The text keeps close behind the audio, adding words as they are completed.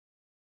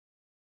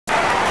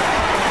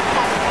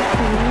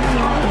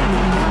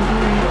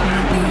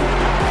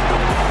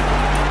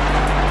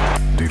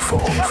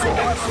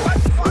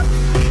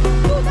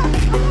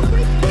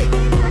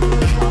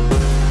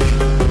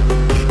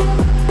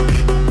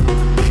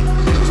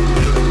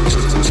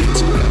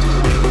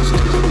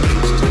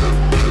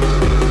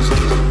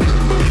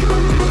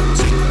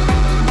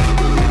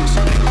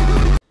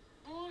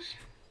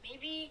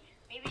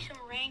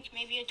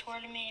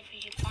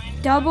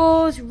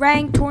doubles,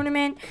 rank,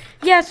 tournament.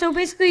 Yeah, so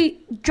basically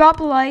drop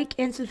a like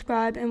and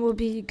subscribe and we'll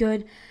be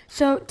good.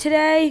 So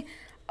today,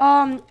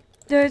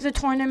 there's a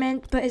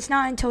tournament, but it's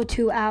not until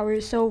 2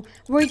 hours. So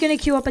we're gonna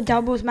queue up a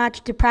doubles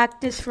match to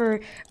practice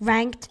for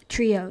ranked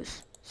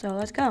trios. So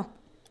let's go.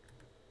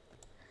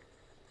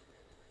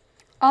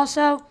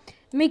 Also,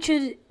 make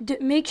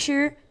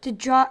sure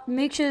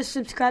to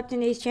subscribe to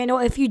Nate's channel.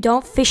 If you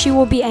don't, Fishy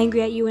will be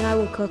angry at you and I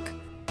will cook.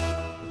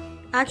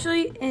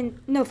 Actually,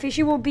 no,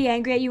 Fishy will be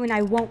angry at you and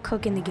I won't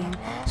cook in the game.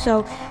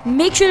 So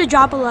make sure to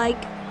drop a like,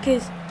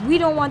 because we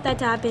don't want that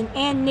to happen.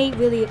 And Nate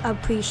really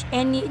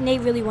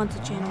Nate really wants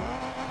the channel,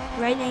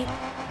 right, Nate?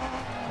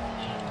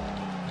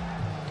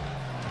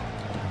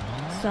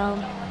 So.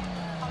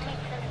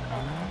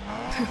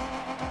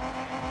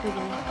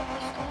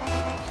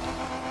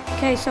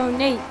 Okay, so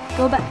Nate,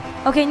 go back.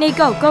 Okay, Nate,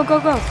 go.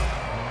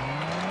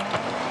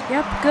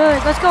 Yep,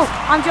 good. Let's go.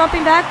 I'm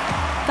jumping back.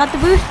 Got the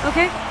boost.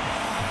 Okay.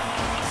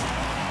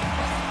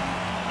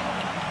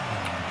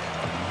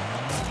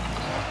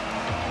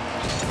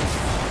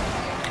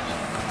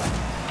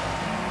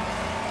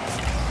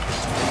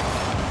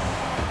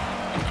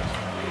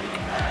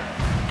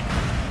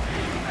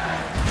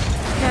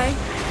 Okay.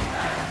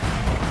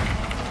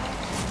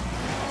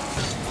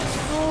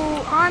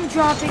 Oh, I'm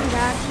dropping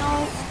back.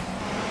 No.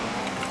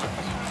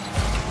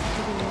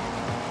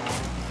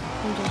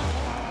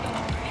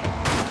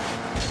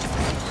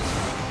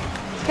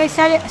 Okay,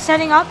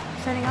 setting up.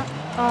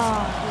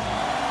 Oh.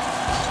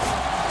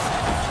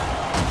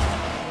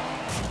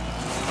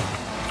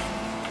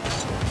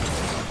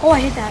 Oh, I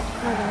hit that.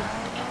 Oh my god.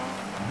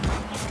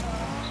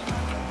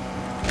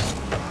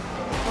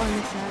 Oh, I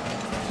missed that.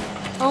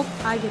 Oh,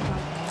 I get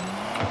bumped.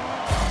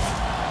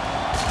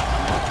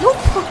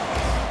 Nope.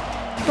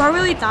 Bro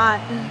really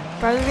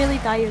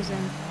thought he was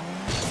in.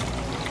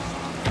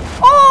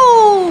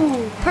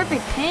 Oh,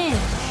 perfect pinch.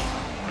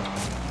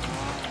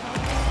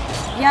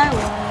 Yeah, it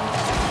was.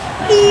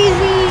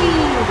 Easy!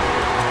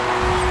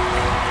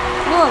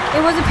 Look,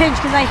 it was a pinch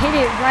because I hit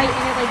it right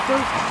and it like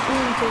goes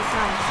boom to the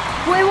side.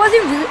 Well, it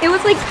wasn't really, it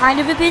was like kind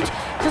of a pinch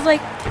because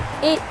like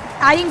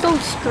I didn't go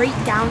straight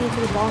down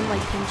into the ball and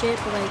like pinch it,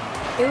 but like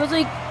it was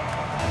like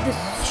the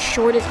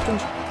shortest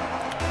pinch.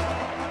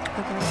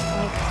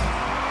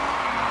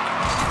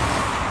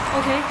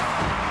 Okay.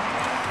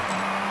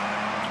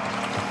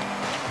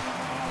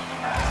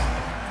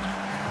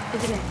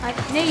 It's okay.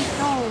 Nate,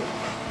 no.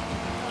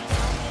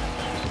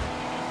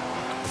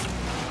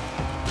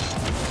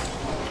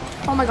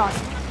 Oh my god.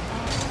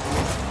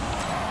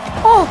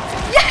 Oh,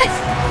 yes!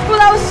 Well,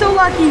 that was so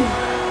lucky.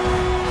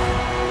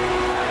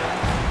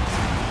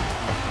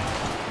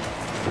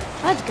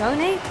 Let's go,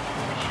 Nate.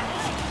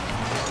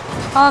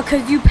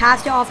 Cause you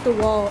passed it off the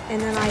wall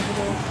and then I hit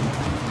it.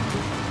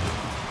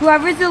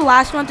 Whoever's the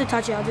last one to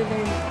touch it other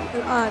than,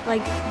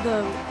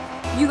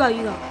 you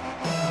go.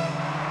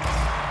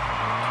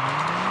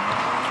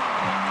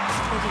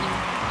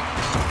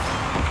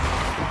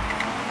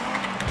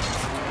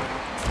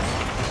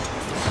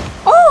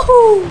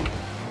 Oh!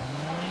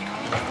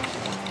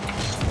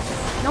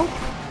 Nope.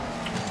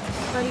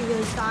 But he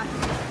really thought.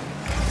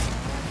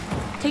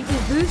 Take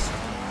this boost.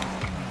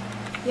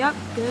 Yep,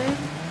 good.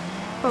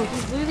 Bro,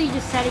 he's literally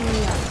just setting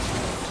me up.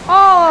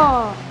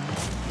 Oh!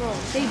 Bro,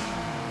 they...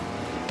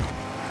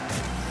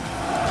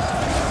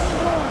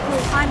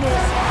 Oh, I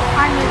missed.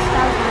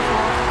 That was my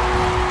fault.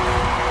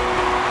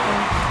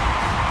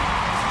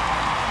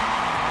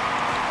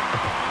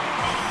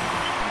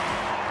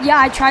 Yeah,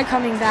 I tried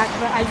coming back,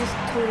 but I just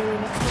totally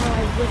missed. Oh,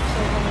 I whipped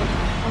so hard.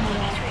 Oh my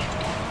god.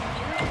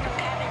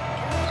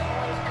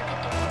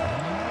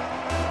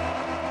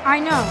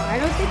 I know. I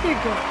don't think they're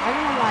good. I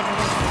don't know why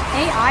they're good.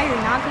 AI or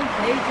not good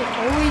players just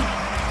always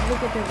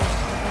look at their list.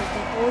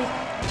 They always...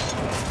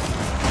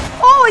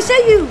 Oh, I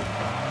said you!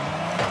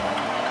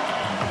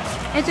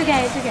 It's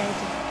okay.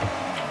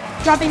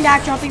 Dropping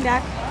back. It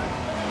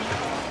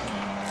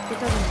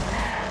doesn't matter.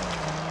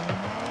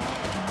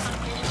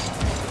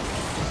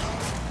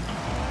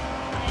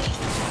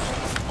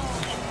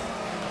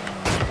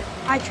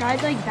 I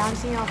tried like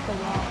bouncing off the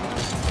wall.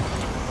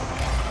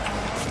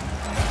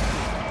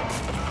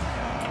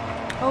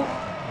 Oh,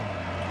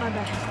 my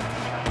bad.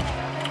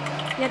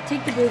 Yeah,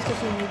 take the boost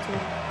if you need to.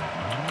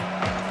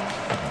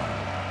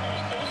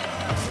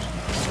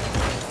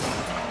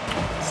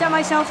 Set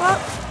myself up.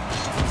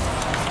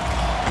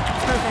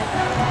 Perfect.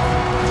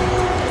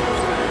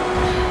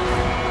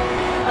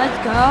 Let's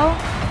go.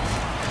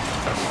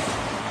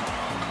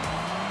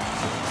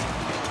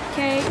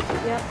 Okay,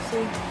 yep,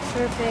 see.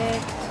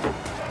 Perfect.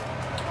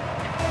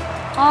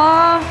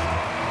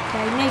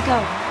 Okay, Nate, go.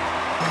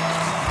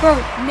 Bro,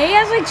 Nate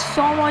has like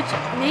so much.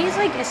 Nate's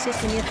like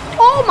assisting you.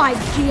 Oh my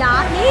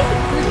god, Nate,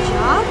 good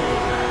job.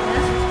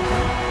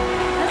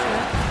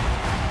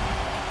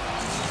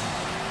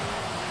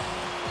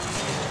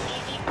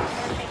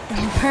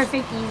 That's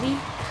perfect, easy.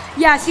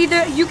 Yeah, see,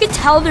 you can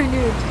tell they're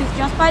noobs because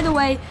just by the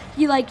way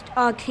he like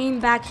came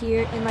back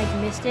here and like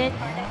missed it,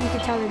 you can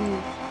tell they're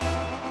noobs.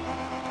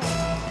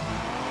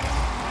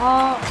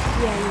 Oh,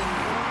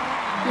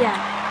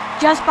 yeah.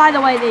 Just by the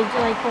way, they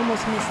like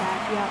almost missed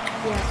that.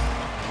 Yeah.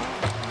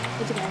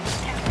 It's okay.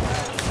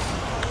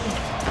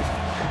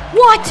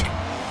 What?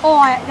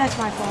 Oh, that's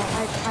my fault.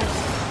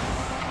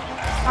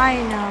 I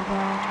know, bro.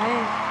 I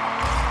didn't.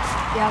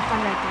 Yeah,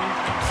 I'm right there.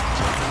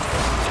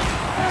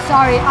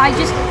 Sorry,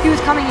 he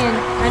was coming in.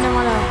 I didn't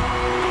want to.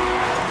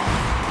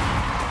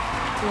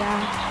 Yeah.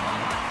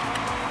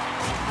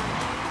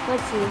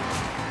 Let's see.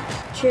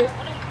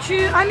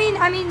 True. I mean,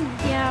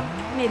 yeah,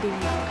 maybe.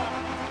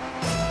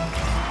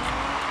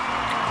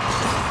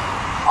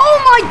 Oh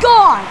my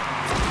God!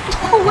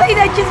 No way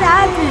that just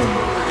happened.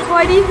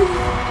 What even?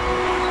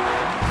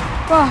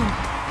 Bro.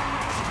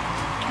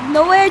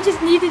 No way I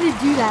just needed to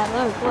do that.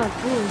 Look.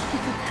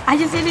 I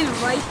just hit it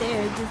right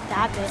there. Just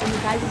tap it. And the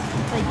guy just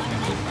like...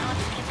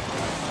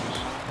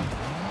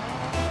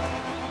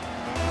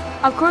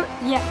 Of course,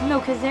 yeah, no,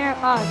 because they're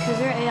AIs.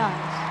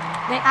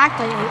 They act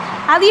like AIs.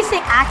 At least they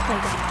act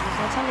like AIs.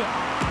 That's how they act.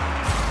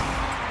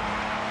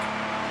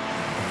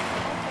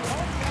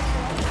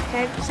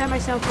 Okay, set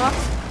myself up.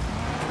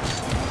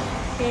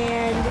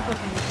 And,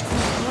 okay.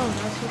 No,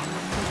 that's okay.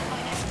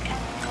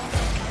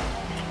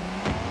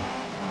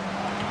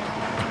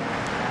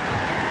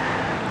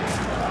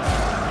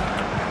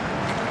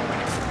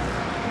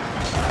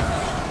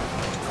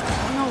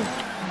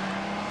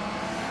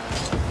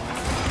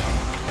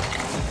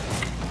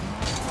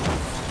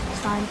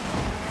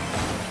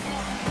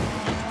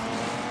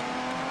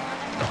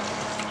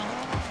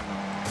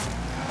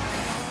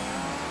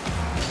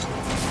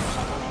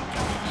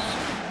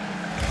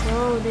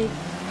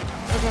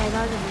 Okay,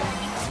 that was a bit.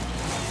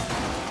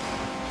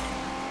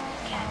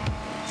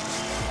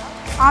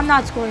 I'm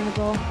not scoring the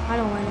goal. I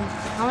don't want it.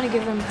 I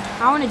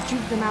want to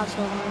juke them out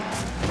so hard.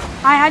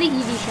 I had an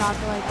easy shot,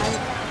 but like,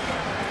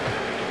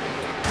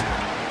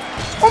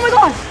 oh my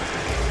God!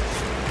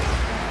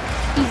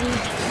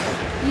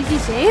 Easy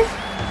save?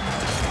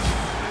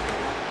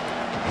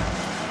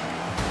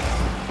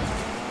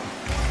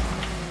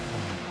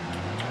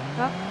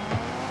 Oh.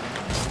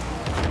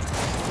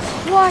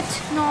 What?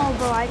 No,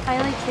 bro, I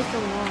like hit the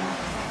wall.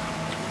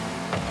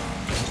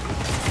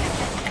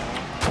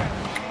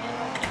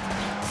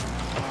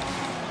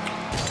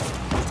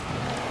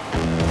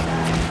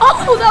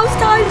 Oh, that was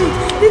timing!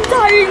 The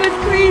timing was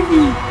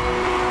crazy!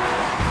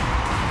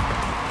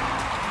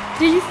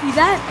 Did you see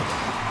that?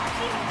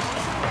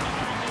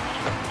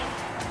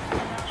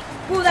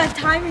 Oh, that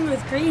timing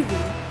was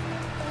crazy.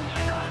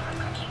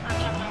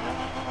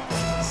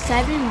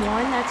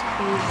 7-1, that's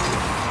crazy.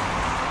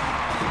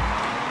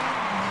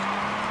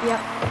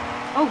 Yep.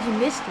 Oh, he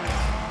missed it.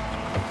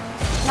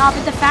 Nah,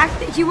 but the fact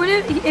that he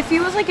would've, if he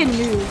was like a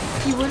noob,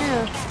 he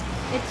would've,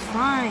 it's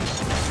fine.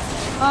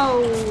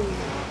 Oh.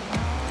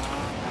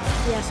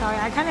 Yeah, sorry,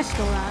 I kind of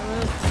stole that.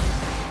 Look.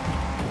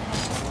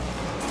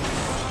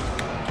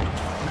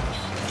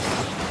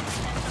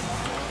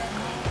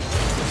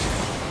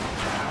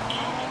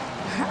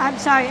 I'm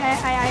sorry,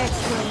 I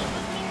exploded.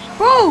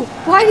 Bro,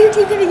 why do you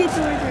keep getting it to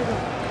my turtle?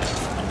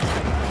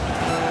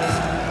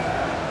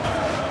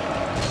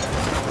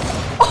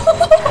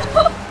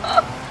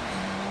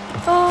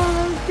 Oh,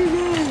 that was too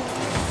good.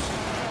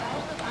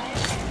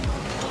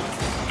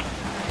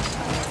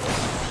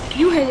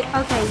 You hit it.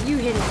 Okay, you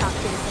hit it top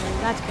tier.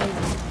 That's crazy.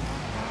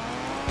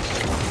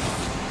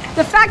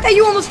 The fact that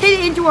you almost hit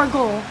it into our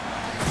goal.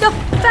 The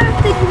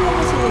fact that you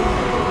almost hit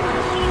it.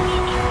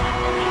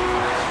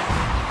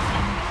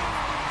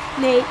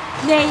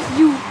 Nate,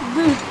 you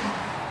lose.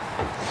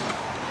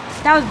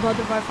 That was both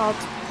of our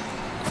faults.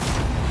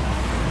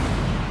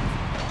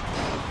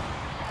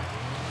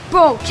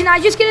 Bro, can I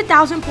just get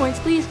 1,000 points,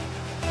 please?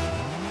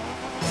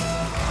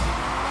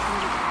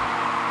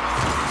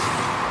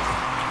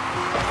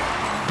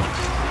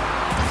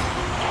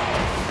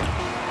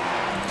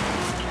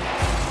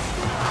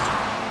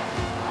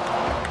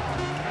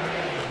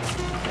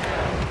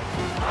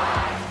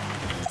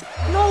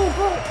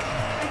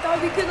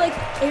 We could like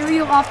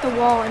aerial off the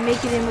wall and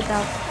make it in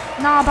without.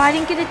 Nah, but I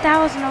didn't get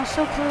 1,000. I was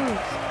so close.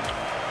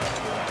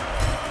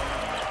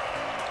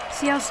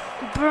 See how?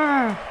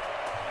 Brr.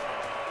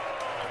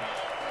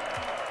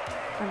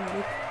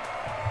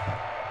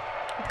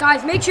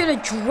 Guys, make sure to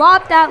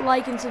drop that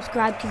like and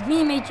subscribe because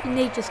me and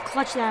Nate just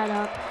clutched that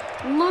up.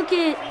 Look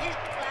at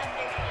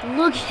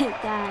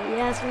that.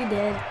 Yes, we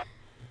did.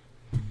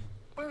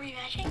 We're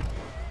rematching.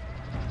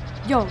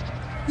 Yo,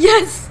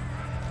 yes.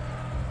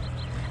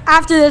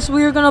 After this,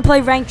 we were gonna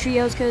play ranked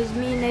trios because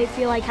me and Nate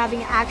feel like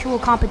having actual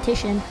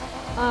competition.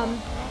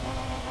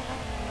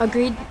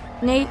 Agreed,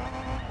 Nate?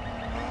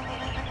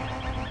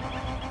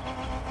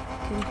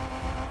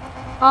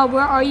 Okay.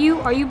 Where are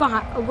you? Are you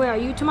behind? Where are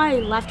you? To my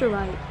left or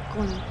right?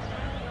 Corner.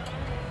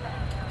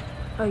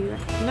 Oh, you're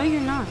right. No,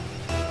 you're not.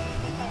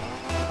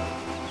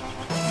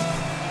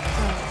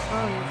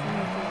 Oh, you're right.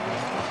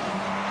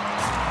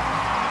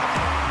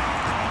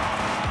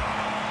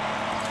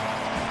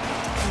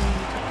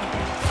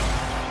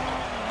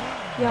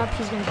 Yup,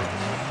 he's gonna get that.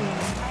 Yeah.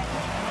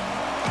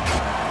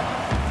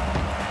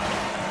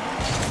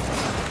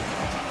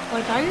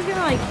 Like, I'm just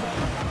gonna like.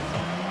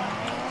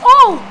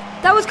 Oh,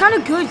 that was kind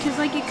of good because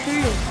like it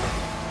curved.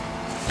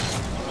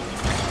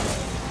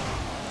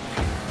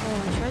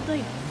 tried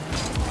like, I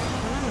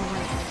don't know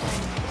why.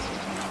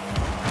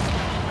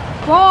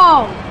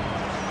 Whoa!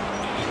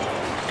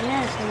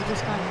 Yes, I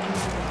just got it.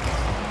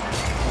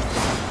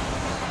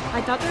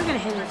 I thought they were gonna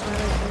hit it, so I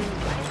like.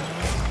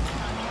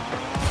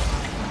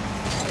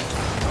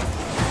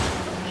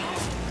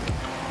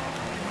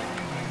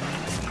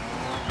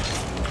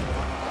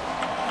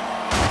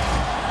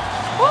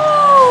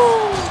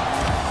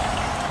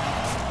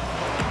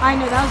 I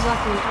know, that was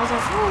lucky. I was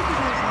like, oh,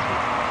 that was lucky.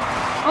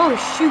 Oh,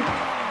 shoot.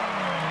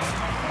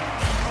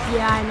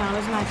 Yeah, I know, it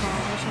was my fault.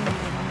 I shouldn't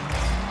have done that.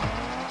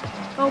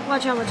 Oh,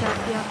 watch out,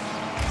 yeah.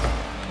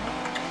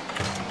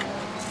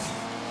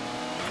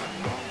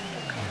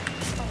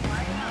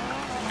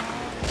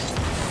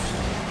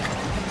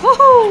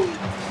 Woohoo!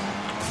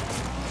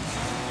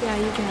 Yeah,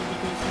 you can have the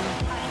boost.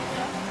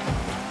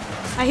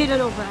 I hit it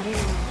over,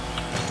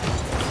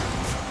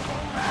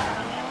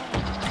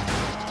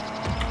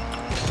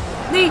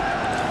 Neat!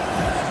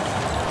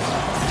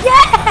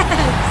 Yes!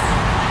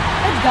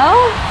 Let's go!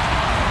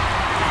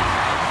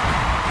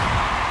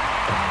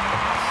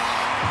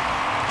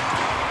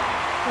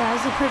 Yeah, that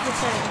was a perfect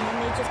set, and then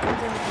they just comes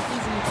in with an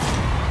easy.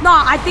 No,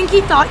 I think he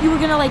thought you were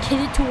gonna like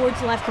hit it towards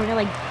the left corner,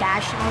 like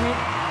dash on it.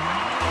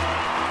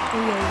 Oh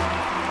yeah.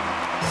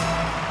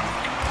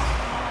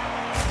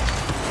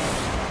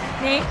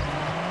 Nate.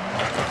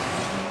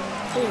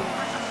 Oh,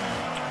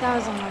 that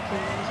was unlucky.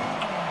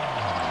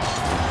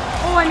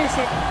 Oh, I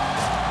missed it.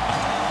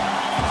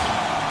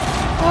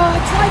 Oh, I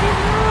tried it.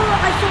 No,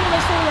 I stole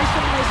it.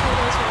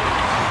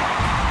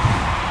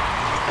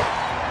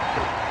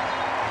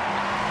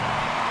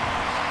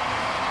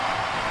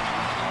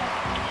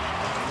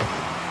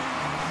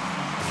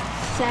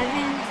 7.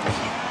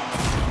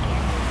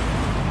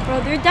 Bro,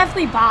 they're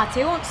definitely bots.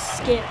 They won't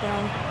skip, bro.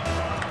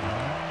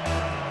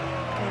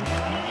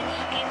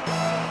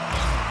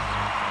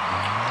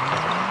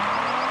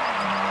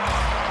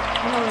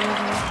 No, it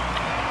isn't.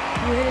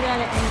 You hit it at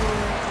an angle.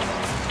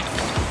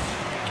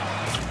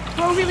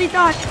 Bro really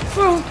thought.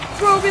 Bro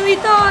really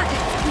thought.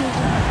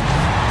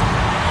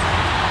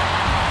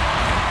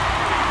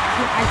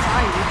 I saw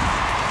you.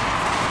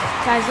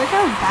 Guys, look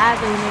how bad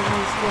they made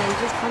my score. He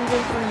just comes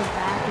in from the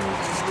back and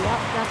he's like,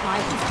 yep, that's my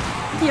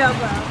fault. Yeah,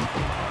 bro.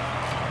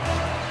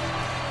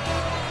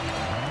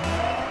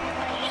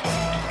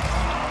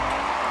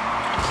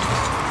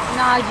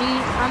 Nah, G,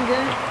 I'm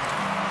good.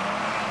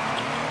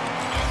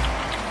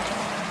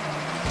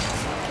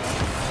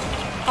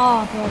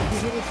 Oh, bro, he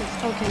hit it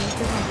just, okay, you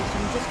took my boost.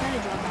 I'm just gonna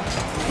drop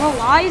out. Bro,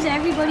 why is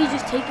everybody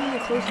just taking the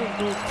closer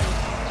boost?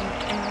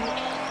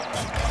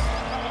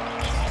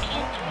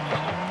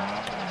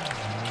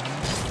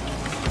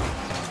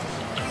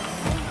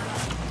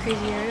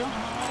 Crazy aerial.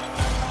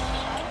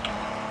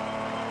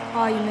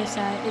 Oh, you missed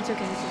that. It's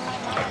okay,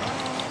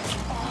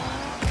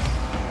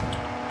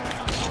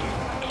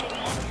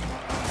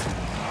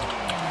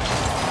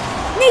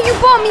 Nate, you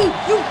bought me!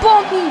 You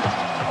bought me!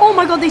 Oh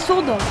my god, they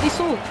sold though. They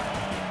sold.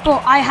 Bro,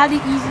 I had the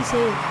easy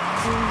save.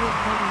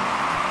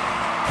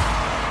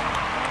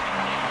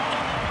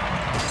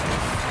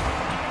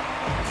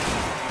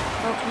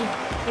 Oh,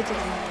 it's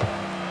okay.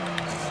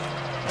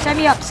 Set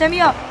me up, set me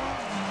up.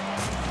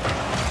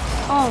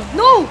 Oh,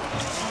 no!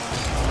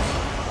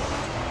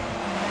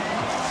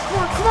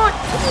 Come on,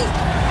 please!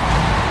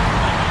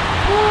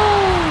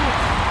 Whoa!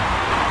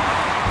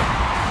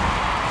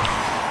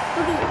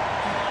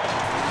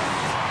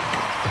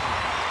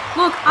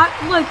 Look,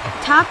 look,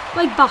 tap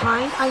like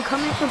behind. I'm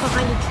coming from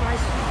behind to try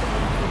something.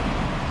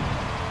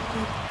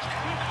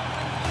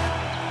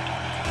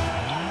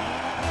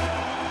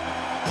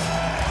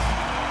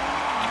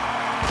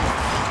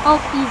 Oh,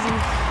 easy.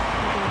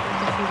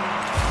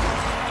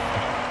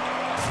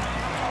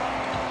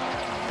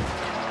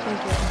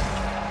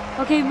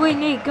 Okay, wait,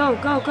 Nate, go.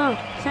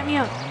 Set me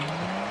up.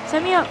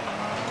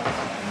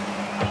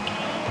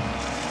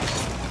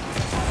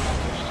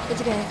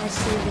 It's okay, I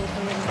saved it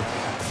already.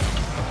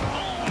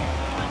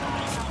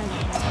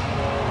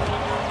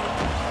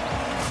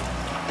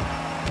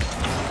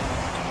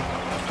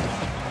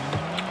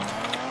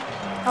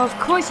 Oh, of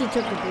course he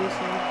took the boost.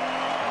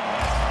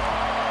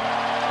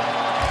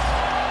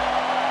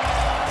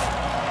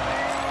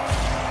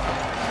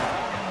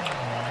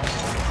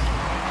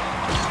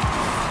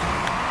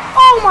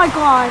 Oh my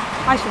god!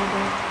 I sold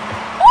it.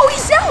 Oh, he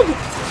sold it!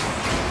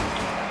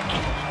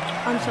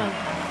 I'm sorry.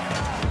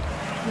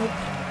 Nope.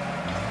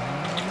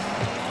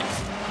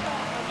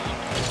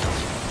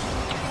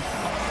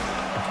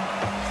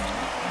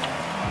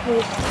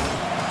 Wait.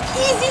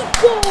 Easy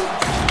goal!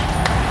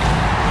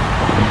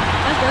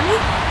 That's done me?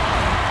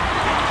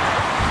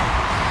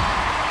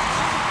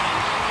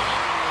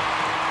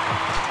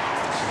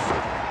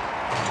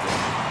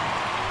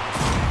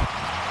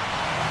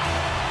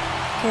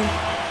 Okay.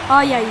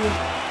 Oh yeah, you.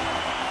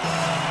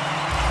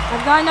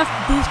 I've got enough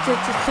boost to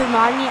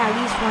survive me at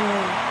least one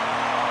area.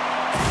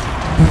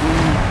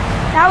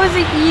 That was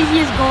the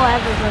easiest goal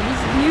ever, bro.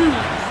 These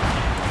noobs.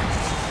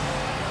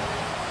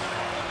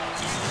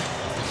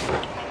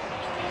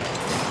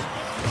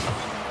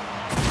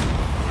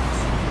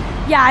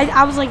 Yeah,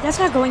 I was like, that's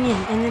not going in.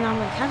 And then I'm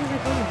like, how does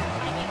that go in?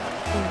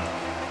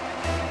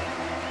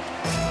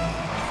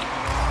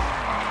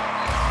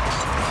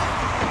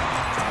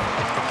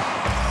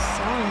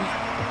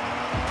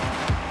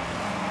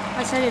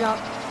 set it up.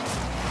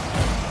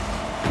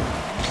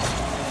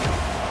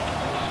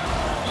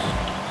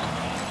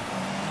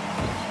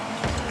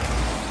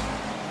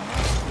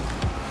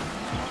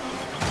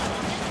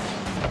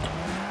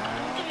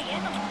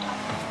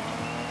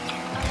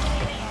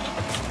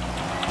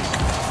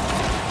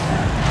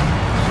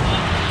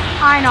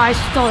 I know, I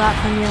stole that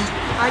from you.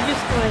 I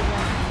just stole it.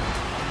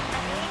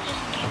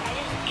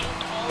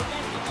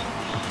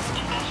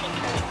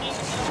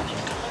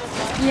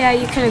 Yeah,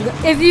 you could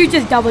have. If you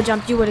just double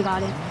jumped, you would have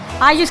got it.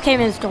 I just came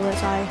in and stole it.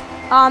 Sorry.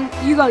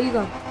 You go.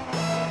 Yep.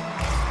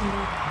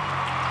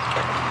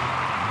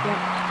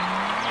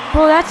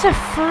 Bro, that's a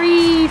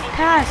free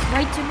pass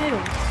right to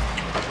middle.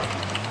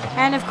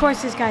 And of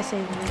course, this guy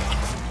saved me.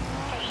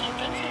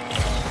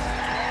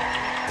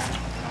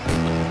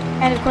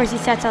 And of course, he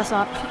sets us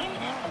up.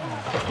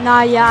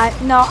 Nah, yeah,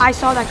 no, I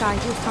saw that guy.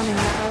 He was coming.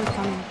 I was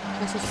coming.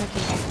 I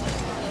suspected him.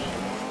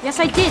 Yes,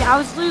 I did. I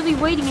was literally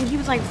waiting, and he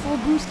was like full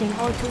boosting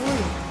all toward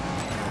it.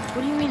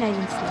 What do you mean I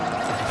didn't see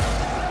it?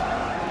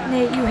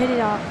 Nate, you hit it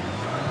up.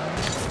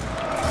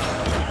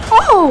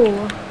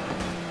 Oh!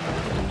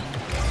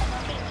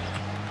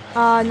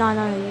 No.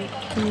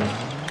 Can you?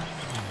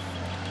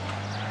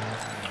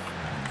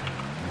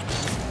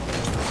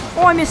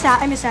 Oh, I missed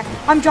that.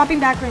 I'm dropping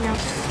back right now.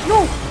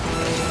 No!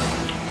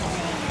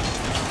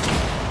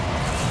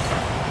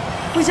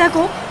 Was that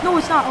goal? No,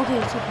 it's not. Okay,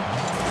 it's okay.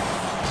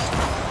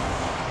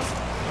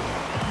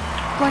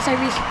 Of course, I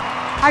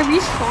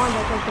respawned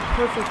at like the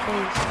perfect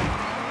place.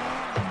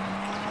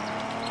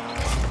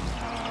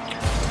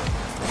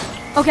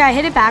 Okay, I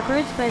hit it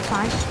backwards, but it's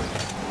fine.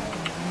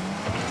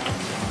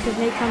 Because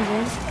Nate comes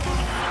in.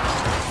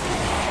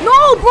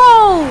 No,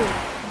 bro!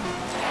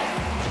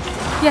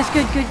 Yes,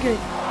 good.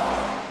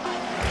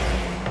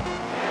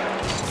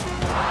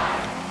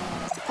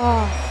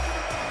 Oh.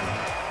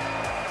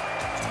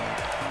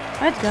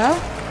 Let's go.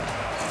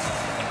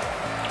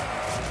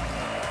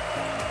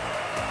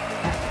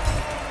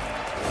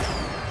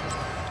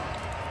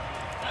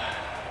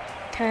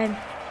 Okay.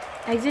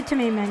 Exit to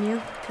main menu.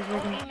 Cause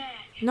we're gonna...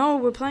 No,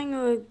 we're playing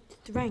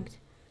ranked.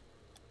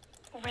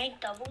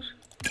 Ranked doubles?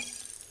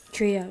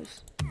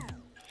 Trios.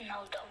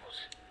 No doubles.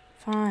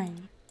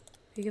 Fine.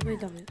 You can play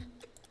doubles.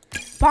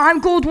 But I'm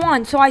gold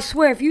 1, so I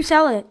swear, if you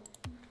sell it.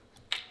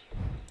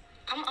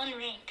 I'm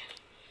unranked.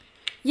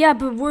 Yeah,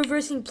 but we're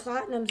versing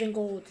platinums and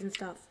golds and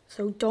stuff.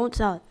 So don't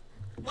sell it.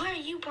 Why are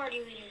you party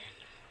leader then?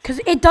 Because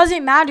it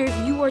doesn't matter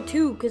if you are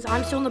too, because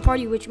I'm still in the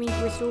party, which means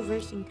we're still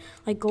versing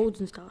like golds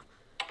and stuff.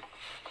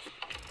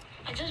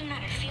 It doesn't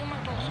matter. Feel my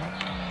pulse.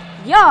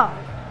 Yeah.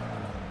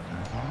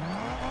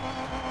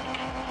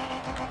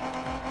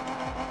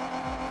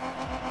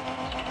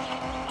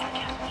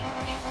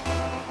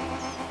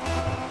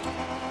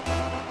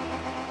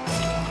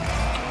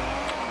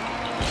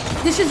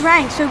 This is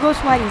ranked, so go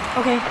sweaty.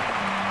 Okay.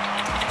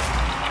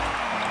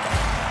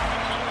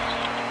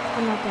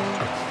 I'm not there.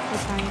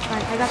 It's fine.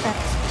 I got that.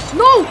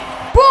 No!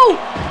 Bro!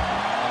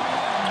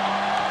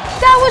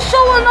 That was so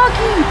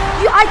unlucky!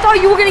 I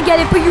thought you were gonna get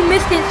it, but you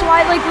missed it, so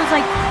I was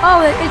like,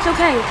 oh, it's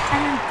okay. And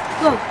then,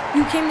 look,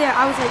 you came there.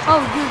 I was like,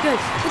 oh, you're good.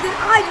 But then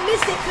I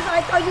missed it because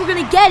I thought you were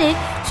gonna get it.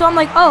 So I'm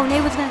like, oh,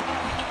 Nate was gonna...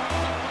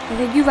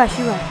 Okay, you rush.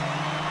 Oh,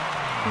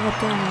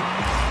 damn it.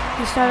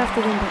 You start off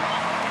the window.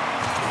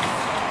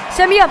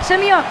 Set me up.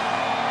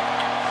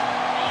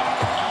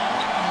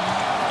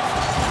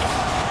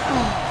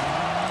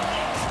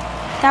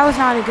 That was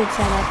not a good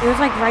setup. It was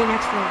like right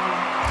next to the wall.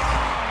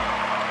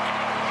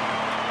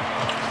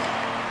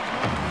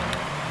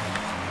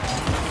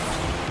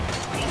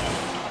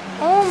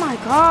 Oh my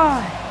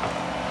god.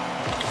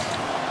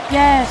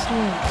 Yes,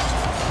 man.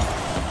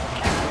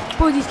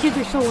 Boy, these kids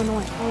are so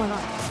annoying. Oh my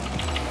god.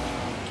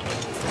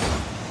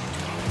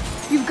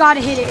 You've got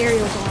to hit an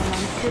aerial goal on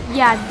them.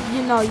 Yeah,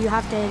 you know you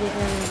have to hit an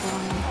aerial goal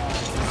on them.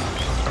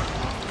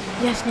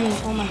 Yes, Nate.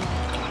 Oh my god.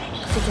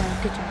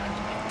 Good job.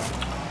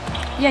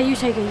 Yeah, you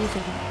take it.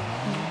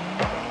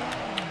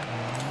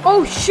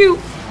 Oh, shoot.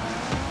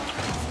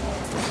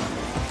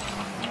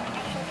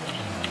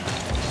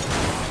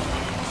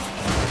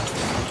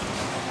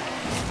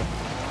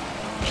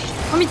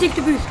 Let me take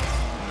the boost.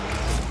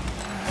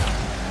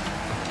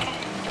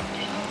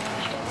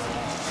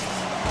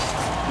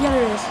 Yeah,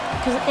 there is.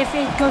 Because if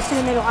it goes to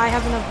the middle, I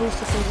have enough boost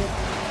to save it.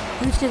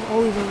 Boost is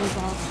always over the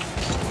ball.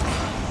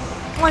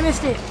 Oh, I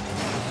missed it.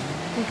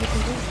 Thank you.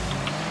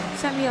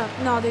 Set me up.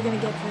 No, they're going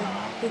to get for it.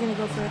 They're going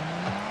to go for it.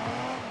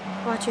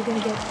 Watch, you're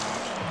going to get...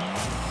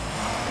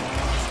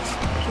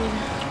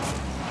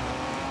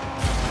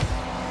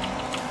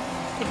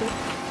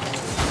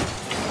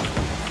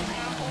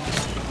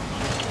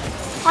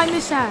 I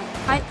missed that.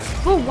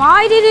 But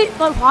why did it...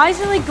 But why is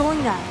it like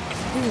going that?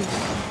 Dude.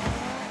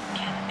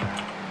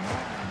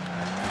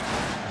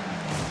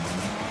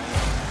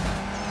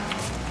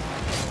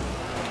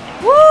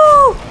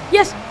 Woo!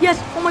 Yes.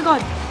 Oh my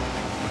god.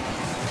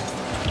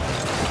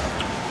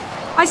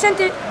 I sent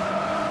it.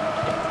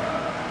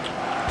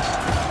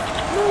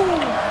 No.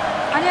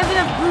 I didn't have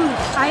enough boost.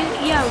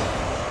 Yeah.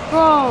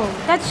 Bro,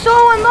 that's so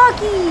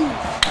unlucky.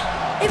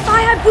 If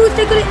I had boost,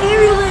 I could have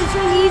aerialed it so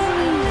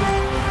easily.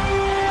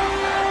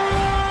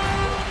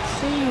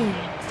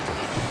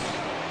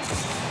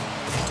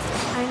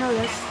 I know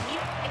this.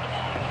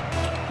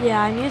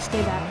 Yeah, I need to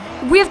stay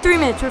back. We have 3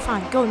 minutes. We're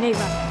fine. Go, Nate,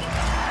 run.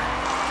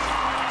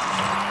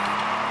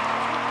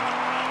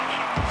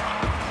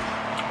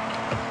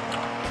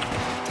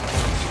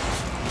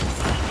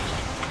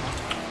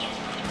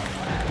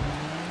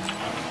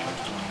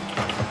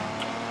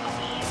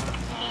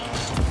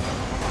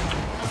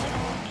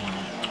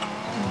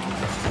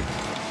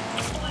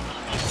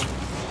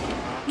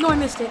 No, I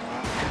missed it.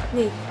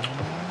 Nate.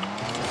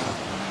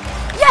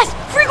 Yes!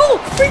 Free goal!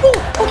 Free goal!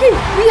 Okay,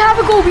 we have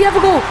a goal. We have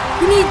a goal.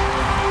 We need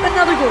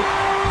another goal.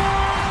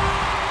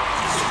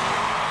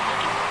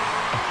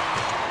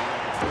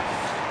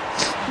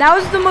 That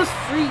was the most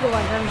free goal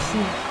I've ever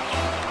seen.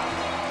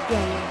 Yeah.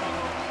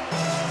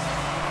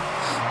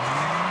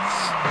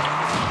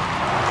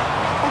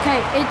 Okay,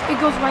 it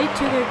goes right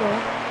to their goal.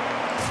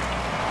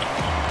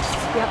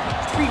 Yep,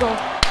 free goal.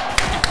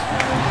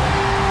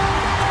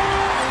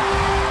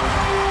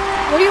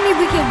 What do you mean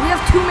we can? We have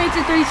 2 minutes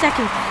and 30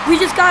 seconds. We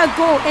just got a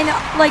goal in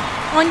like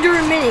under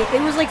a minute. It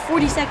was like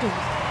 40 seconds.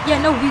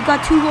 Yeah, no, we got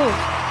 2 goals.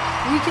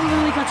 We can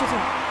literally catch this up.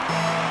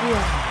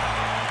 Yeah.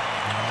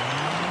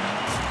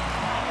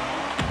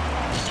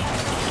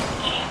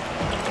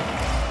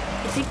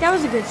 I think that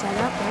was a good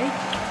setup, right?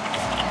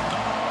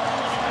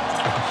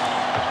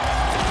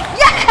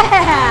 Yeah!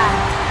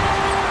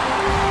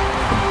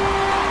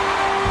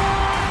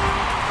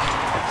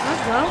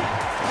 Let's go.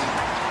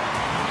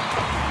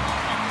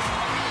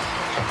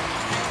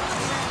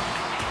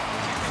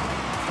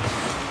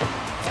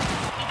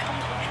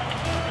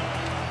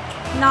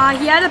 Nah,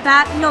 he had a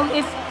bad. No,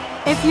 if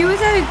he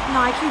was at a. No,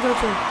 I can go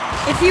to him.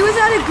 If he was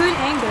at a good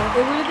angle,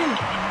 it would have been.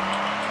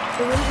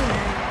 It would have been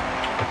better.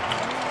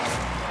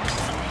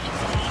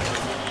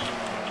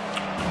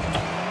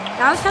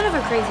 That was kind of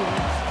a crazy one.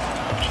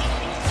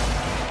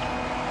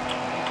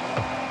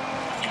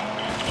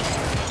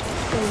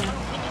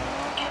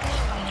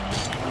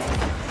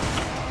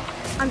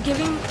 I'm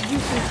giving you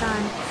some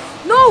time.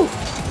 No!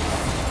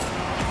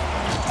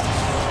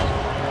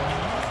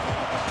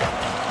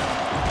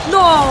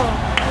 No!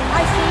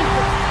 I saved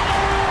it.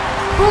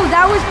 Bro,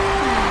 that was...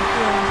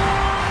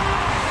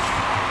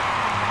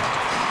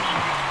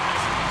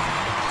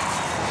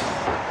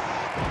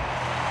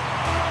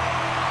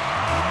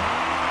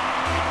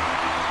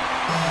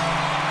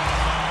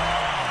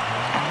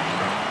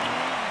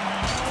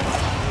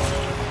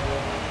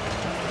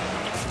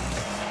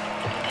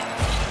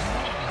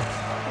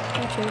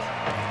 Okay.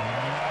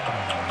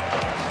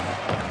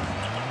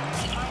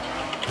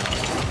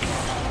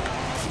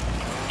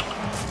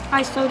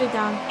 I slowed it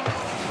down.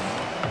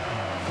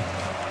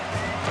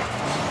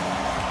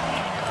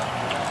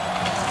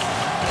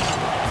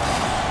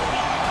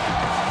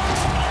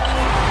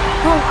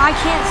 Bro, I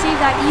can't save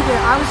that either.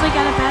 I was like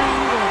at a bad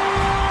angle.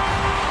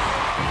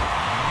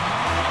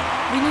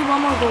 We need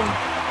one more goal.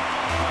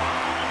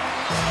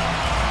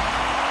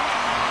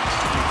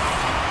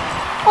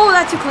 Oh,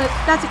 that's a clip.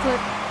 That's a clip.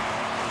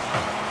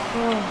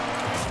 Oh.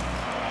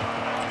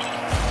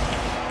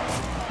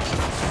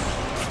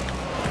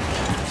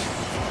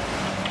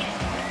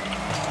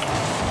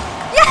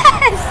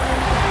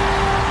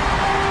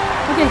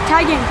 Okay,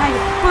 tag in, tag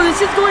in. Bro,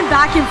 this is going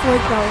back and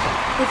forth though.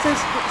 It's so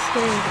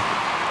scary.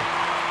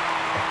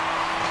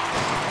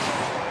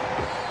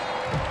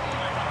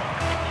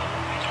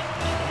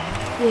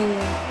 Yeah.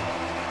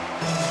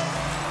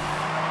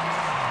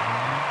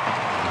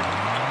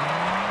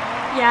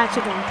 Yeah, it's a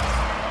goal.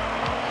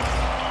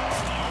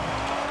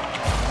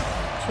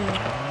 Chill.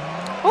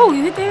 Oh,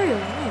 you hit the aerial.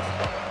 Nice.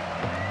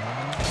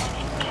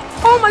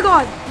 Oh my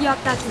god. Yep,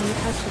 that's me.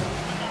 That's me.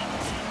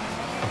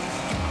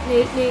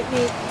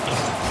 Nate.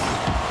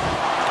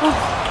 Oh.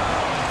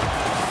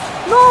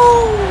 No!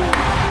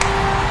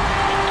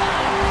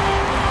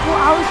 Well,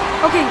 I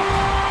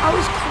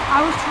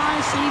was trying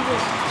to save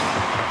it.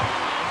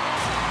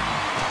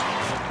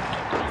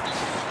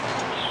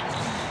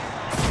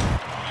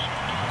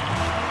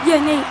 Yeah,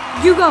 Nate,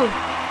 you go.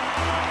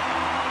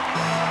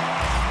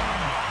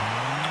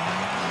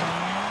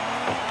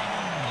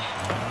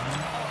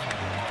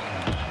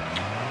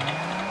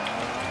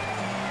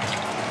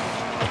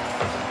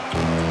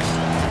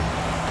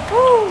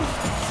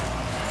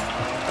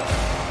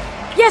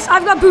 Yes,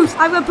 I've got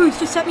boost.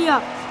 Just set me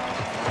up.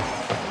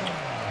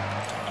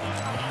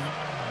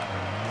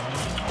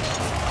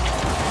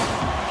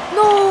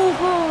 No,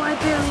 bro, I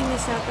barely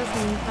missed that. That's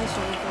me. I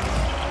saw it, bro.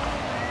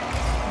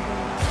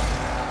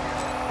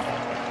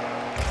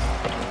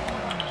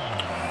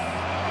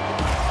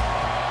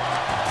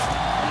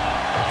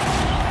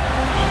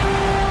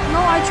 No,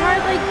 I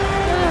tried like.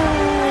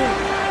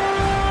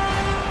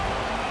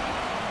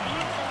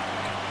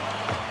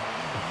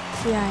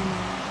 Yeah, I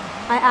know.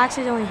 I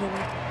accidentally hit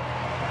it.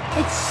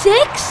 It's 6?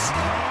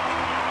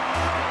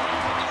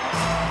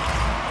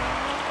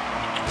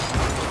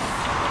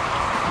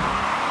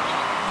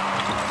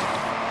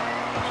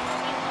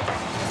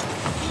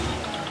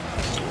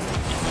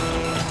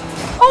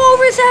 Oh,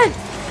 over his head!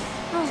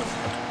 Oh.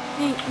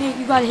 Nate,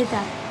 you gotta hit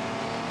that.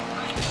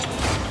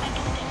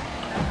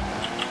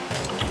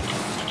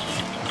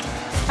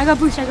 I got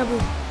boost.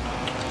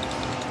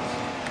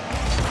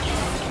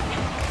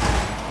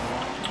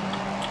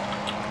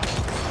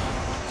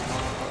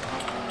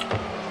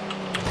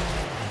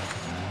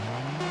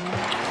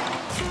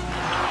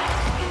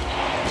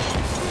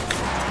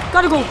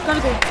 Gotta go.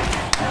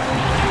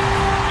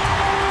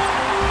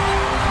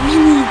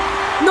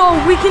 No,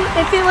 we can,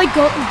 if it like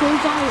goes on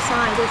the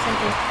side or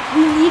something,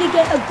 we need to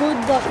get a good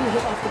lucky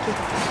hit off the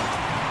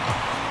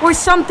kicker. Or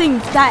something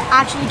that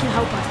actually can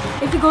help us.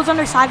 If it goes on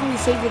our side and we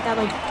save it, that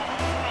like,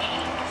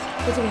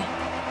 it's okay.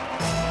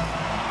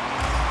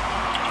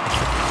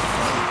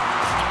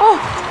 Oh!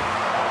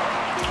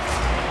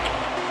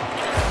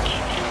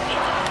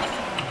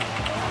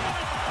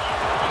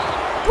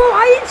 Bro,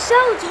 I didn't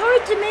sell. It's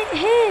hard to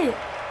hit.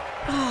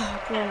 Ah,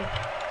 bro.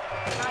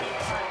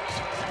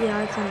 Yeah,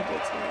 I kind of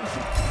did too.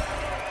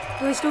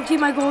 Do I still keep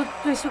my gold?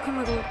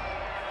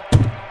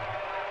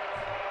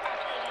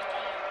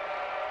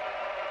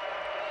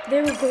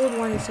 They were gold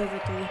 1 and silver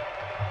 3.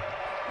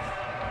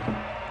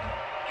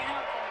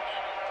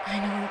 I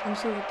know, I'm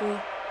silver 3.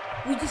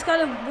 We just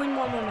gotta win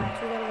one more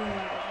match. We gotta win one more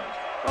match.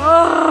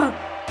 Oh!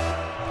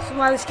 This is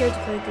why I was scared to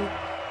play 3.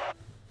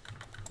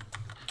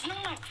 It's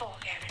not my fault,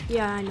 Gavin.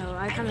 Yeah, I know.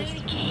 I kind of. I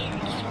didn't care.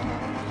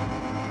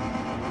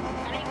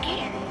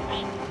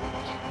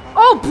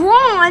 Oh,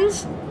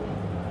 bronze!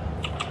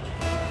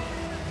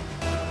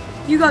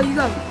 You go.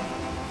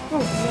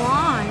 Oh,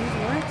 bronze.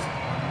 What?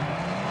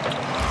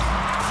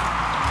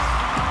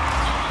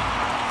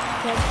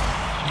 Okay.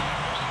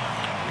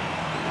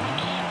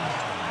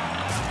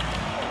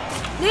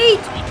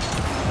 Nate!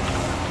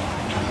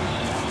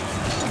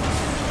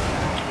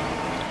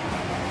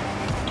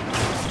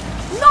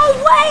 No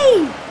way!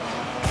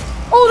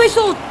 Oh, they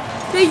sold.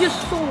 They just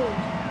sold.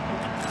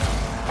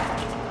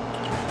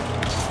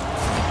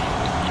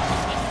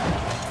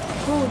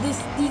 Bro,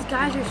 these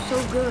guys are so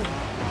good.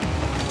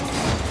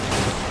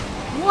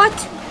 What?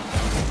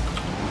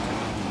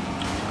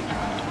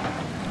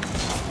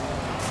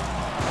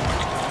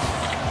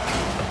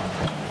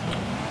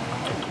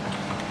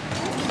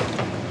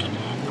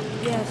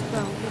 Yes,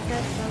 bro.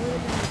 That would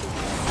have been.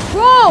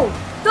 Bro,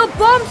 the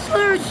bumps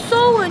are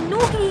so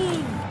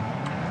annoying.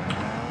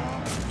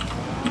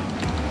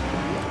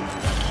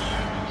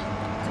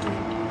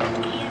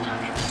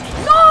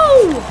 No!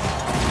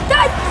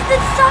 That's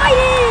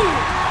decided!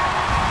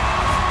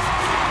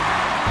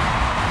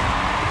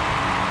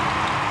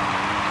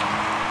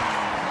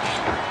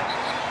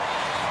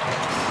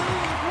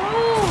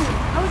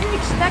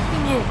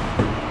 Expecting it.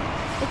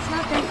 It's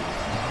not that.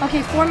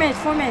 Okay, 4 minutes.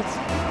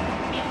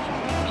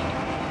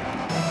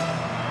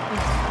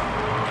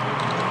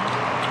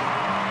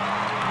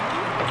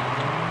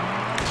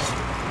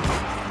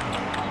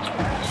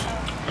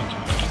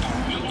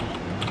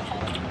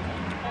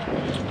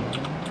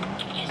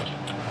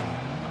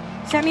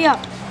 Set me up.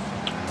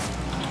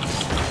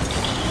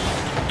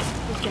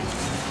 Okay.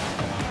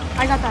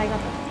 I got that.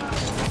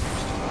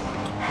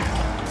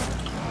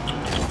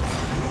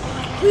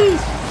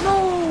 Please, no.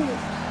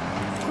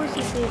 Of course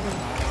he saved it.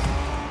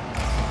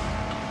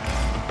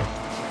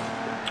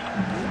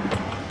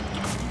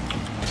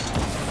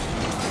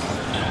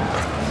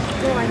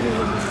 Oh, I knew he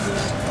was going to do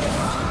that.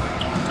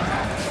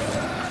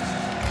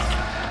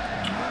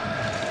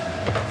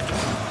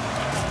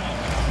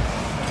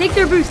 Take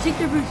their boost.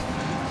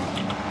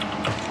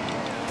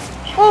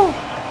 Oh!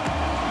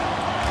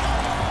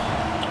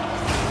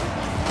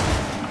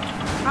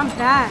 I'm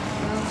bad,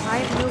 bro. I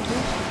have no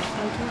boosters, so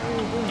I can't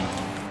really do it.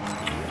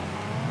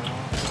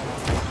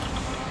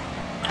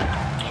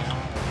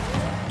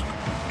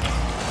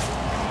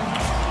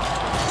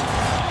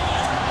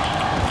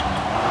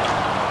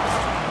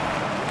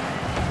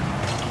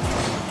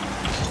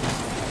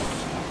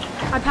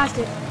 I passed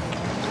it.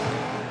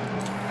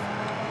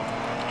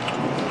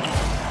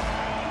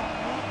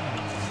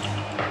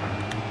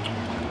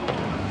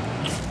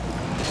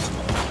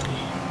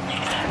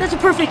 That's a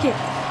perfect hit.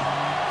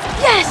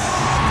 Yes!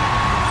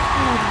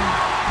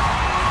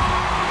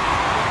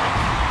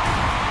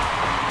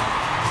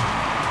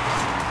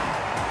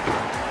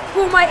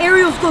 Oh, my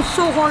aerials go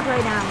so hard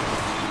right now.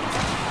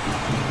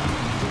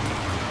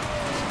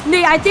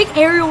 Nate, I think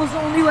aerial is the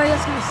only way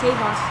that's gonna save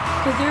us.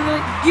 Because they're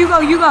really. You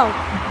go.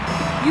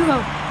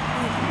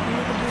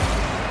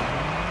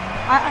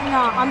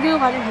 No, I'm gonna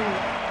let him hit it.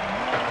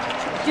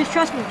 Just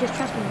trust me on this.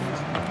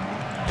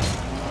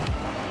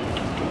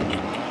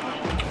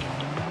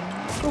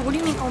 Oh, what do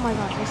you mean? Oh my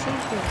god, I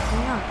saved it.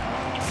 I'm not.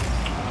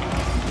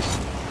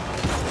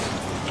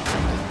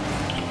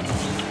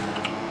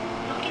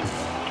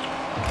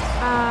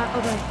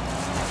 Okay.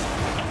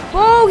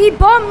 Oh, he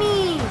bumped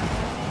me!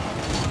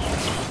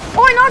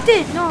 Oh, I knocked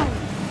it! No.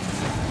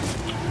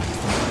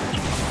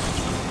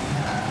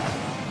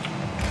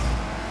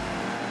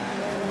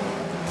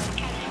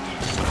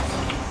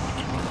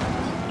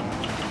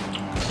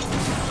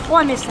 Oh,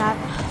 I missed that.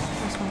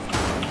 That's my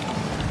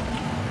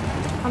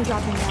fault. I'm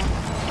dropping that.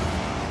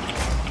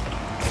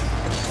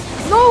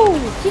 No!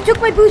 He took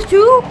my boost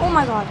too? Oh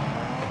my god.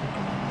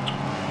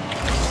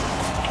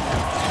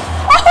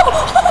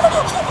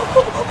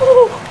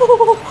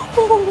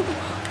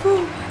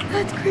 Oh,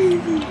 that's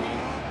crazy.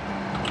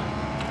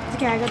 It's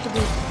okay, I got the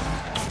boost.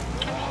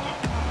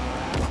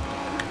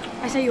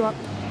 I set you up.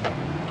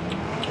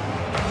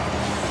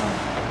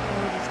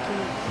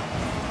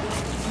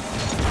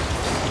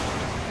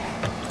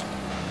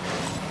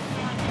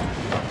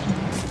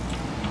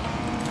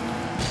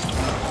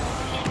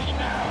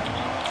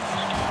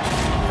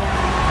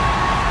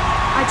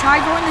 try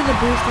going to the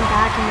boost and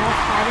backing up.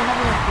 I don't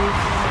have enough boost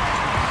for that.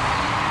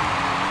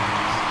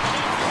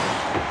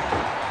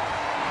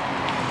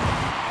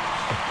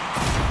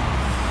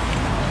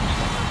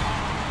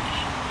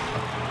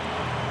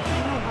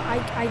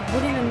 I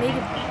wouldn't have made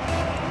it.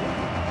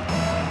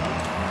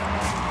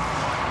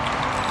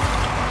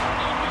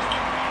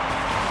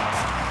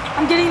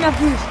 I'm getting enough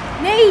boost.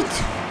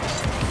 Nate!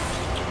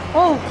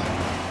 Oh!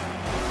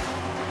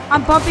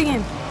 I'm bumping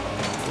him.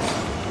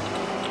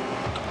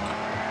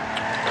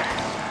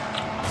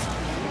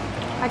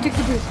 I took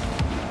the boost.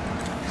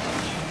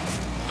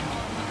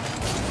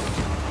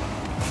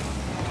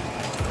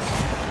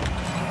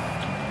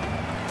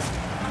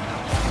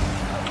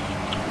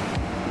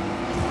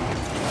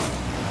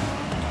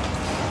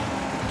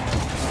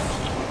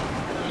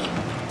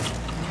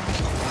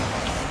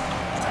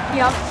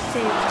 Yup,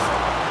 saved.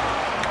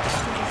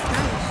 This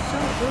guy is so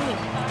good.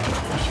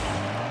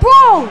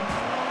 Bro!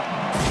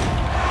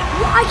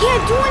 I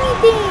can't do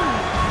anything!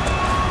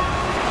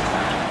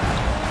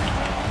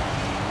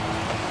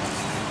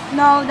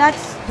 No,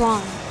 that's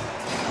wrong.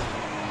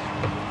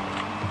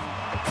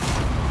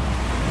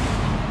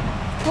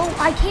 Bro,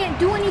 I can't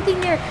do anything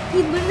there.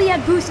 He literally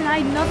had boost and I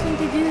had nothing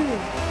to do.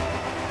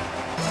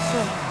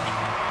 So.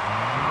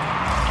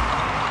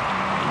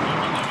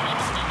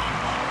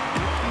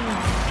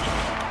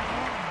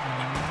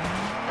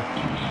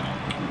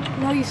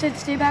 No, you said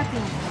stay back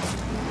now.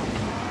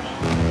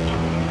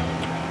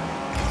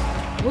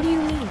 What do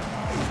you mean?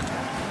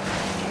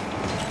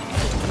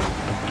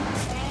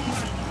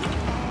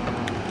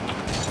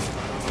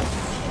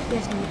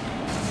 Yes, Nate.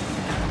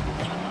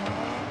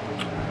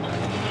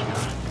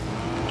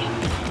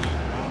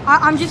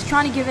 I'm just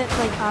trying to give it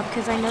like up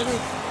because I know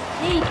that.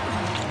 Nate.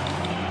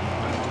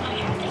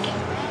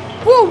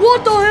 Whoa!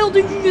 What the hell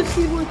did you just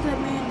see what that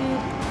man did?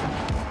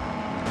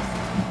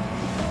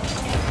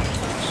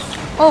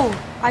 Oh,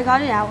 I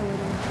got it out a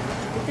little. I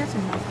think that's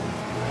enough.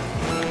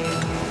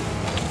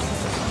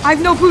 I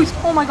have no boost.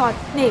 Oh my god,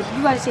 Nate,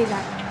 you gotta save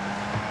that.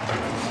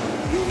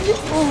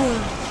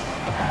 Oh.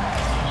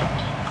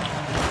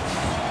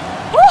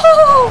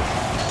 Woohoo!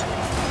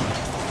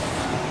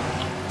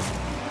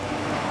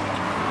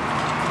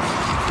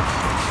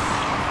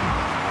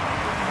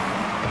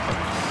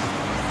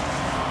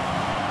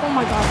 Oh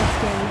my god, that's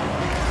scary.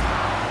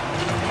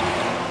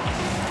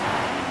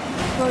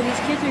 Bro,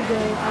 these kids are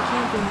good. I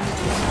can't do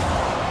anything.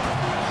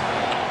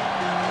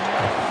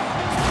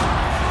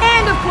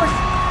 And of course,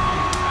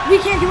 we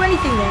can't do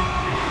anything there.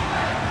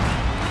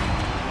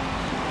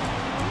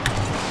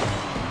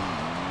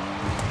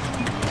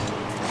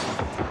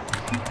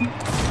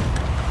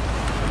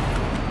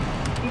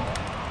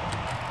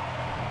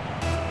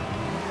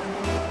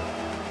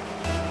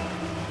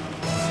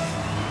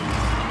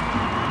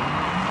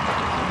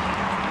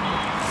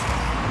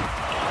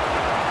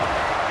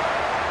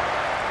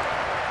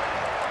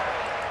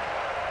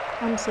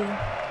 I'm seeing.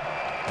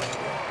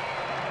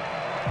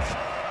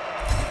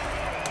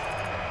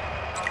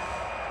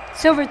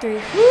 Silver 3.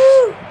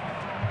 Woo!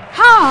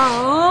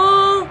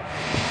 How?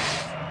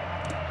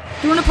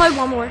 Do you want to play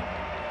one more?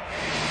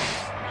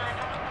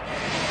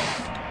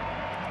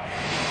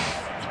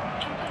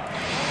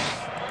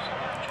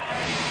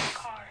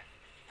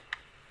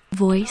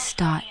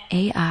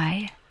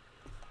 Voice.ai.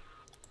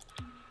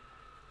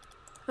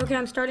 Okay,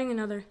 I'm starting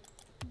another.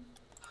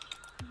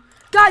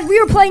 Guys, we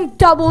were playing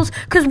doubles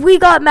because we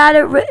got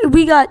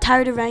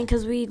tired of rank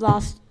because we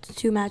lost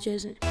 2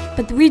 matches,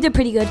 but we did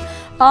pretty good.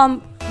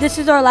 This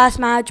is our last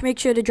match. Make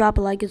sure to drop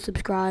a like and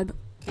subscribe.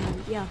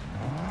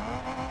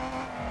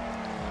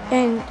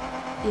 And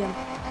yeah.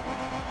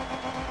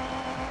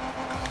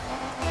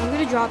 I'm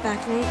gonna drop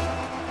back, Nate.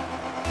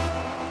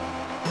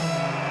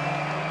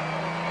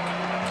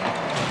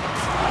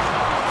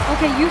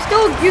 Okay, you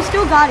still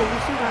got it. You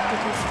still got the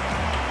ticket.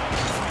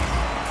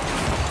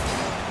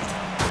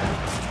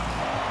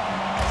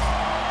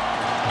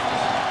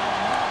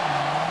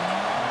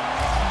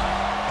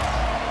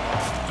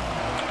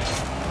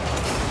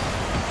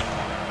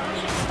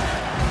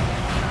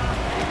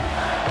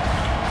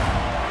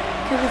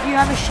 Because if you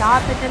have a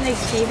shot, but then they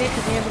save it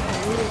because they have a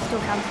goal, it still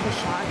counts as a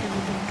shot because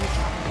it's a good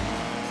shot.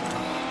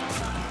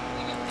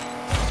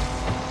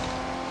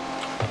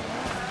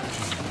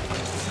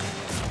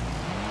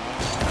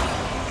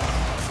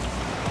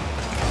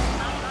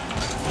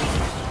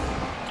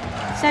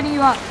 Setting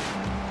you up.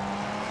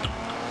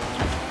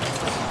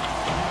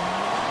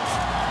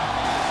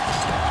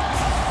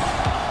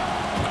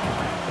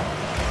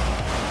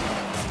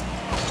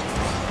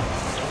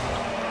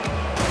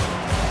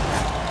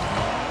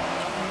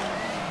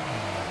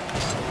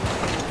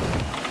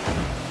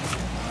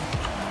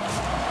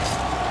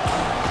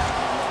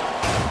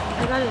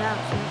 I got it out,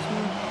 so it's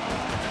me.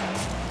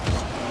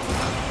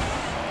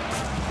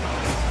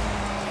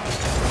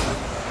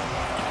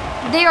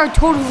 They are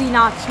totally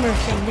not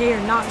smurfing. They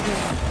are not good.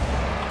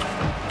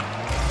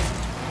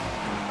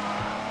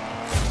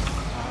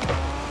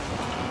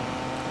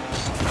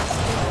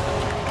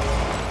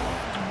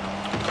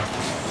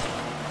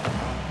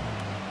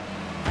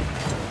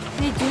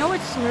 Hey, do you know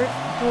what smurf?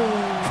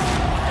 Oh.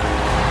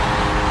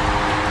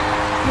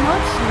 You know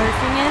what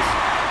smurfing is?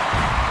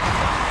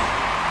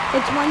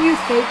 It's when you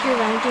fake your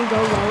rank and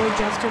go lower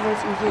just to verse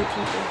easier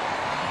people.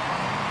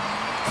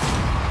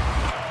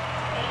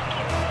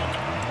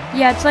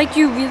 Yeah, it's like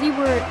you really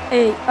were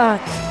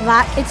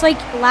it's like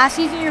last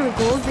season you were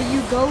gold, but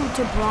you go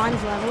to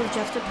bronze levels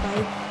just to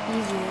play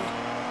easier.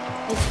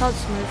 It's called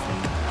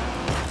smurfing.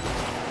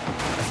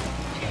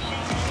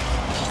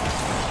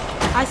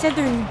 I said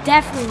they're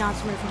definitely not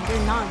smurfing.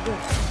 They're not good.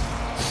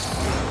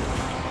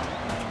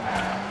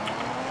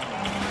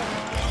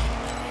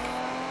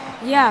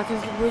 Yeah,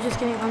 because we're just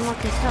getting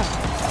unlucky stuff.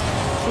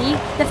 See?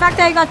 The fact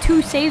that I got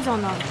 2 saves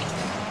on them.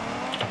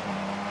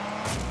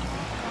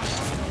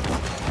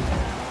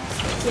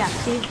 Yeah,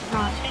 see?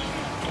 Not.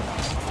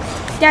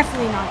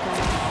 Definitely not good.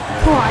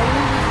 Cool, I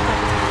literally got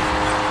it.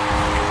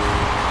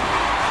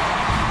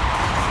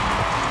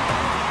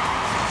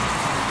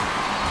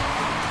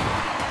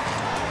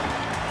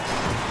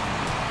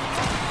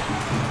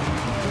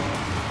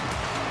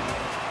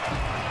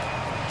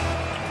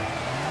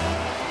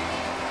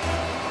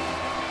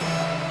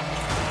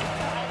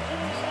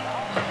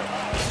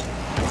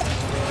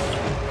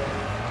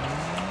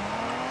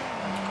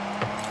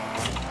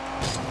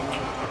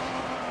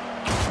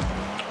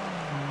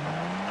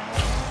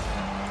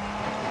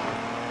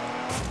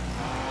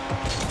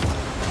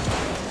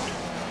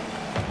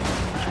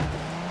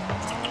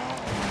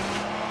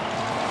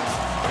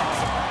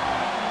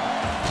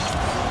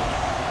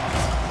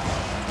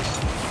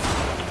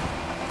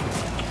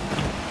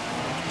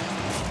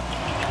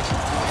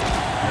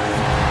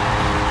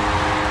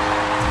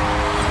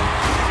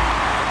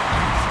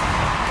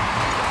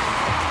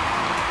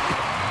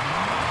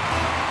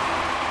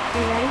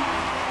 You ready?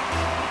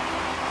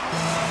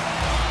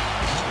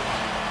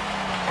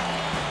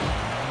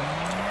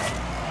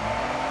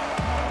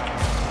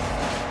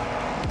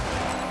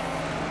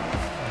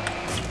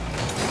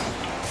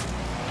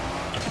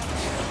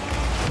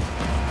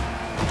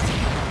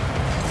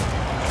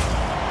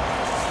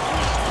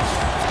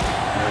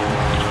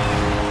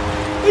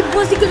 It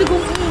wasn't gonna go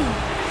in.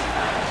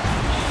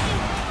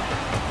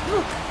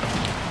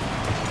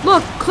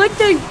 Look, click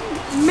the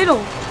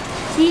middle.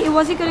 See, it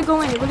wasn't gonna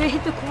go in. It would have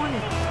hit the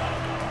corner.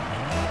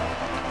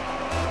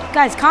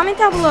 Guys, comment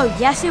down below,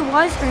 yes it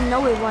was or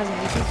no it wasn't,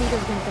 if you think it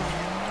was gonna go.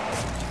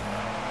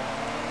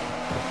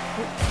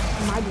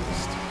 My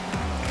boost.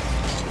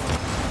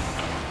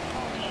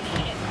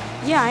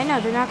 Yeah, I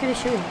know, they're not gonna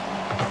shoot it.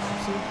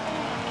 See?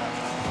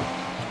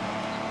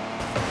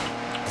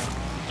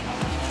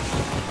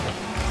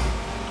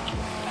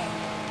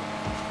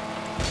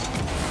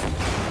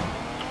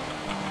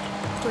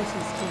 Of course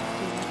he's good.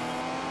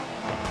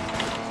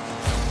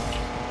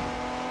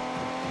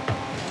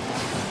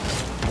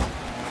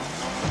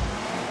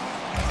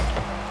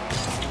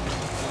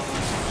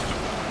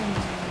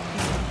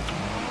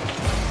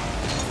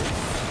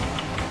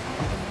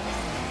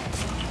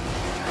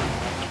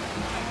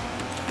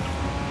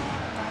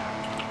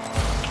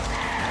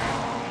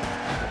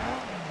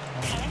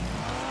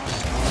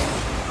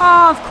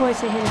 Oh, of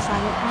course it hit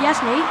inside it.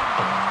 Yes, Nate.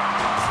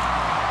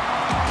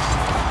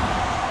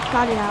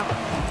 Got it out.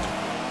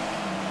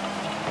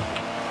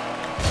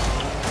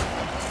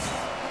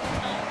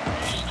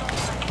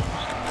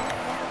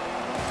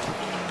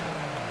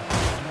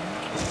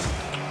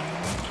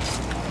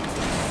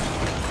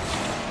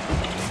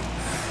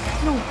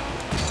 No.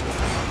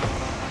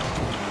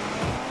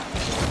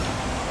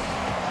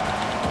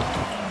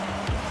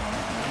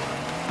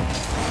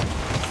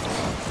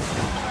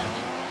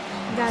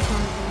 That's not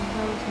good.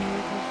 That was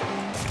miracle.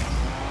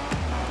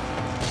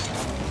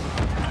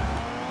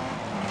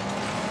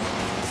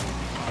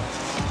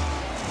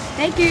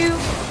 Thank you.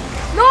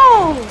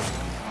 No!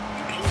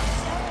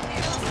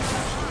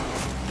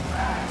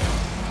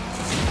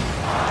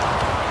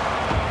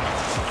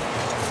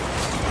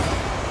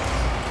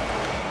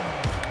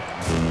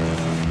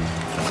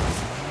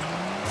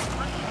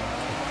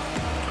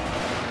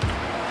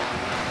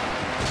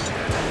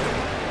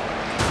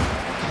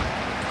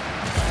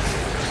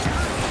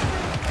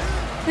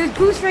 There's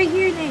boost right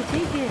here, Nate.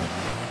 Take it.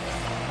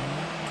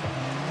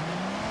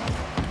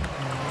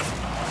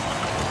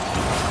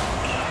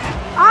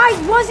 I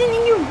wasn't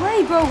in your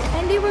way, bro.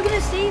 And they were gonna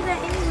save that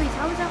anyways.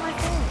 How was that my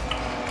fault?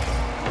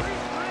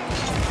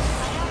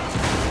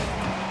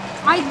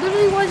 I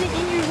literally wasn't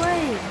in your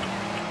way.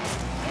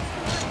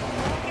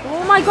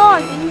 Oh my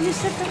god, and you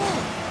just set them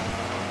up.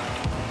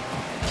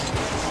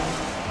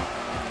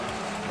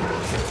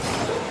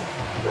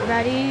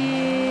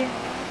 Ready?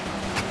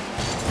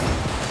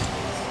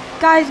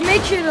 Guys,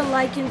 make sure to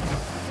like and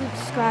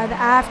subscribe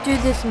after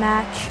this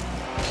match.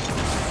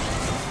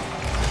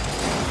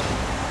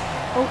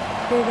 Oh,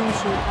 they're gonna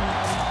shoot.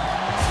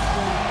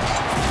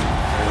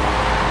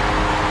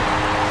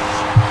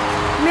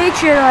 Make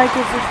sure to like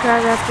and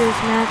subscribe after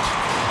this match.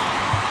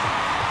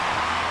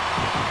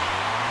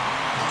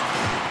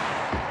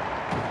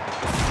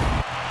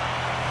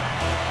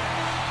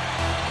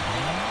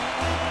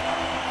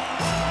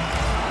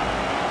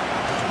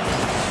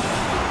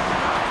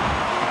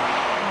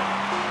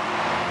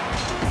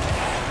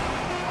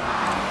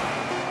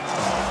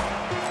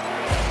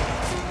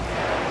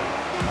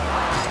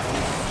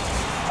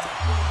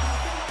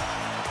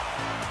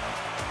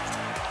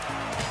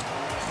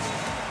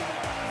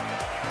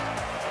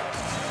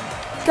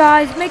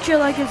 guys, make sure to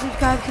like and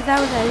subscribe because that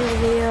was the end of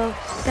the video.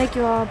 Thank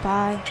you all.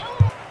 Bye.